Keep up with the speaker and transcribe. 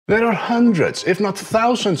There are hundreds, if not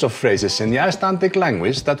thousands of phrases in the Icelandic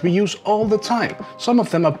language that we use all the time. Some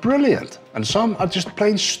of them are brilliant, and some are just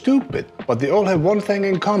plain stupid, but they all have one thing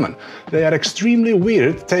in common. They are extremely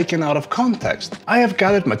weird taken out of context. I have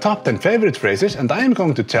gathered my top 10 favorite phrases and I am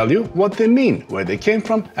going to tell you what they mean, where they came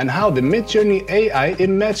from, and how the Midjourney AI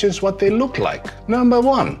imagines what they look like. Number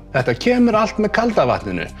 1. Þetta kemur allt með kalda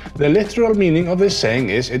vatninu. The literal meaning of this saying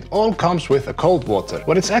is it all comes with a cold water.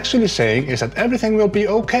 What it's actually saying is that everything will be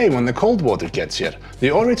okay when the cold water gets here. The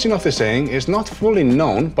origin of the saying is not fully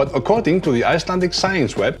known, but according to the Icelandic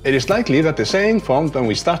science web, it is likely that the saying formed when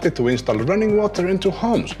we started to install running water into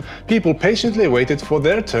homes. People patiently waited for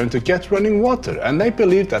their turn to get running water, and they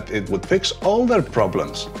believed that it would fix all their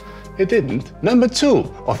problems. It didn't. Number 2.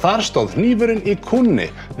 Og þar stóð hnífurinn í kúnni.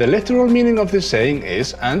 The literal meaning of this saying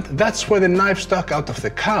is, and that's where the knife stuck out of the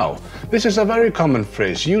cow. This is a very common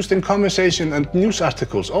phrase used in conversation and news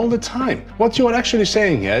articles all the time. What you are actually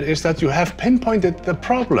saying here is that you have pinpointed the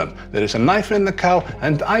problem. There is a knife in the cow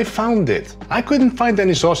and I found it. I couldn't find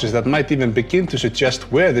any sources that might even begin to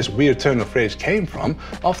suggest where this weird turn of phrase came from.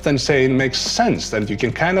 Often saying makes sense, and you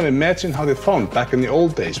can kind of imagine how they formed back in the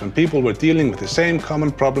old days when people were dealing with the same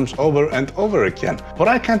common problems over and over again. But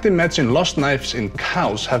I can't imagine lost knives in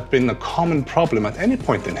cows have been a common problem at any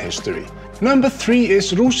point in history. Number 3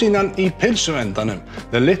 is Rúsínan í pylsuendanum.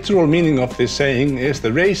 The literal meaning of this saying is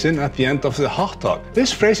the raisin at the end of the hot dog.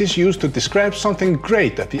 This phrase is used to describe something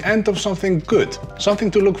great at the end of something good, something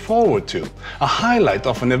to look forward to, a highlight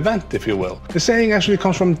of an event, if you will. The saying actually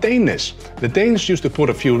comes from Danish. The Danes used to put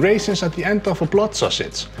a few raisins at the end of a blood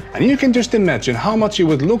sausage. And you can just imagine how much you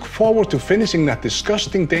would look forward to finishing that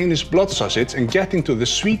disgusting Danish blood sausage and getting to the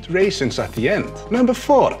sweet raisins at the end. Number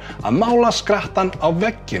 4. Að mála skrattann á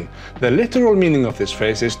vegginn. The literal meaning of this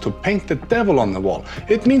phrase is to paint the devil on the wall.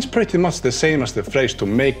 It means pretty much the same as the phrase to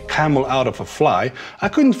make camel out of a fly. I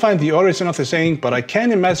couldn't find the origin of the saying, but I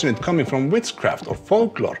can imagine it coming from witchcraft or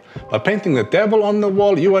folklore. By painting the devil on the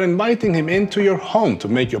wall, you are inviting him into your home to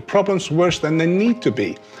make your problems worse than they need to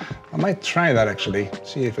be. I might try that actually,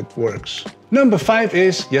 see if it works. Number 5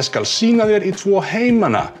 is Ég skal sýna þér í tvo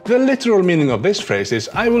heimana. The literal meaning of this phrase is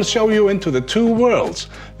I will show you into the two worlds.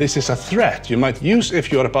 This is a threat you might use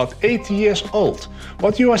if you are about 80 years old.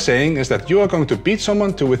 What you are saying is that you are going to beat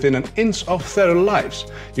someone to within an inch of their lives.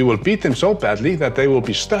 You will beat them so badly that they will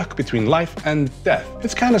be stuck between life and death.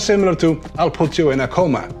 It's kind of similar to I'll put you in a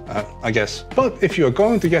coma, I guess. But if you are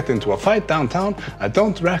going to get into a fight downtown, I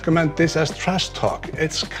don't recommend this as trash talk.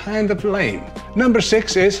 It's kind of lame. Number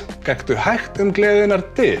 6 is Gakktu hægt gleðinnar.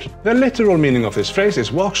 The literal meaning of this phrase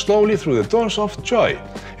is walk slowly through the doors of joy.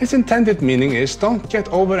 Its intended meaning is don't get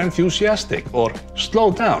over enthusiastic or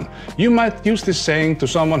slow down. You might use this saying to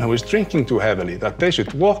someone who is drinking too heavily, that they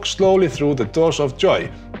should walk slowly through the doors of joy.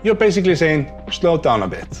 You're basically saying, slow down a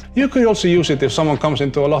bit. You could also use it if someone comes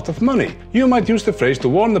into a lot of money. You might use the phrase to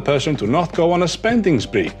warn the person to not go on a spending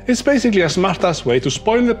spree. It's basically a smart-ass way to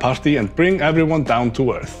spoil the party and bring everyone down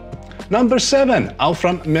to earth. Number 7.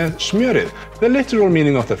 Áfram með smjörið. The literal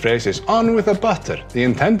meaning of the phrase is on with the butter. The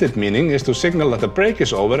intended meaning is to signal that the break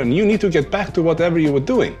is over and you need to get back to whatever you were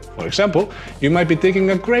doing. For example, you might be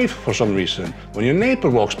digging a grave for some reason. When your neighbor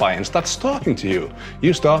walks by and starts talking to you,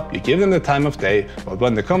 you stop, you give them the time of day, but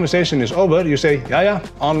when the conversation is over, you say, yeah,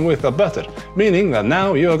 on with the butter, meaning that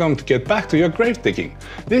now you are going to get back to your grave digging.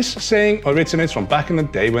 This saying originates from back in the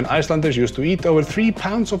day when Icelanders used to eat over 3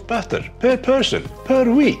 pounds of butter per person, per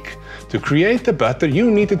week. To create the butter,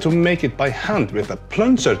 you needed to make it by hand with a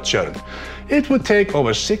plunger churn. It would take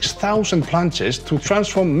over 6,000 plunges to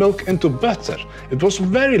transform milk into butter. It was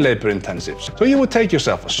very labor intensive. So you would take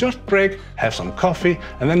yourself a short break, have some coffee,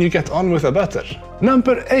 and then you get on with the butter.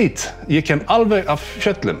 Number 8. Ég kem alveg af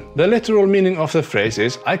fjöllum. The literal meaning of the phrase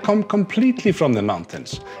is I come completely from the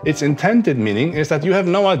mountains. Its intended meaning is that you have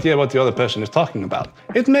no idea what the other person is talking about.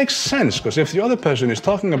 It makes sense, because if the other person is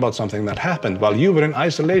talking about something that happened while you were in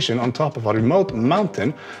isolation on top of a remote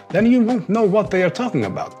mountain, then you won't know what they are talking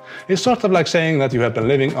about. It's sort of like saying that you have been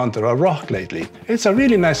living under a rock lately. It's a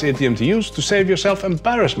really nice idiom to use to save yourself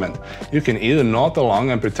embarrassment. You can either nod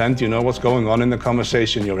along and pretend you know what's going on in the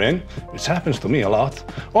conversation you're in, which happens to me a lot,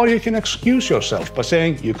 or you can excuse yourself by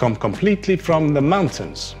saying you come completely from the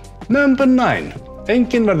mountains. Number 9.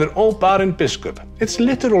 Enginn verður óbarinn biskup. Its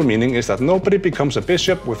literal meaning is that nobody becomes a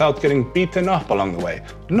bishop without getting beaten up along the way.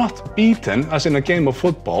 Not beaten as in a game of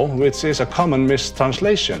football, which is a common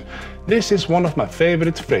mistranslation. This is one of my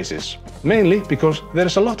favorite phrases, mainly because there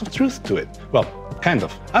is a lot of truth to it. Well, kind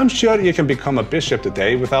of. I'm sure you can become a bishop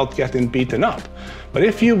today without getting beaten up. But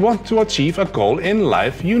if you want to achieve a goal in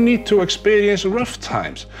life, you need to experience rough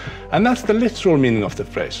times. And that's the literal meaning of the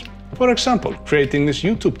phrase. For example, creating this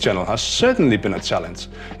YouTube channel has certainly been a challenge.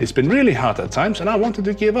 It's been really hard at times and I wanted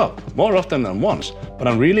to give up, more often than once, but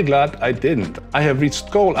I'm really glad I didn't. I have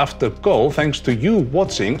reached goal after goal thanks to you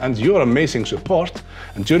watching and your amazing support.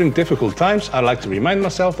 And during difficult times, I like to remind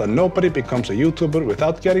myself that nobody becomes a YouTuber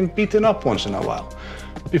without getting beaten up once in a while.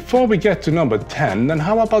 Before we get to number 10, then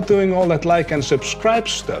how about doing all that like and subscribe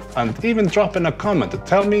stuff and even drop in a comment to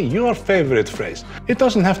tell me your favorite phrase. It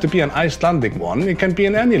doesn't have to be an Icelandic one, it can be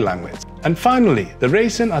in any language. And finally, the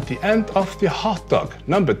raisin at the end of the hot dog.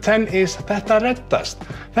 Number 10 is þetta reddast.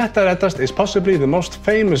 Þetta reddast is possibly the most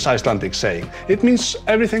famous Icelandic saying. It means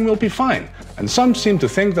everything will be fine. And some seem to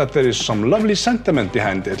think that there is some lovely sentiment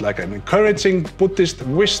behind it, like an encouraging Buddhist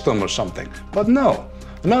wisdom or something. But no.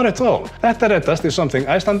 Not at all. Þetta reddast is something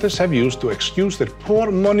Icelanders have used to excuse their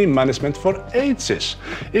poor money management for ages.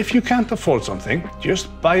 If you can't afford something, just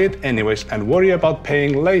buy it anyways and worry about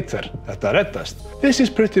paying later. Þetta reddast. This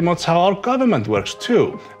is pretty much how our government works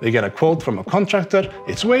too. They get a quote from a contractor,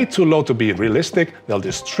 it's way too low to be realistic, they'll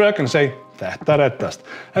just shrug and say, þetta reddast.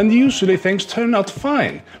 And usually things turn out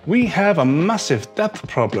fine. We have a massive debt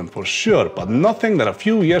problem for sure, but nothing that a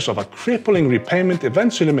few years of a crippling repayment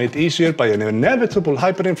eventually made easier by an inevitable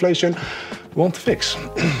hyperinflation won't fix.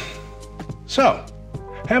 So,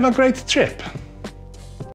 have a great trip.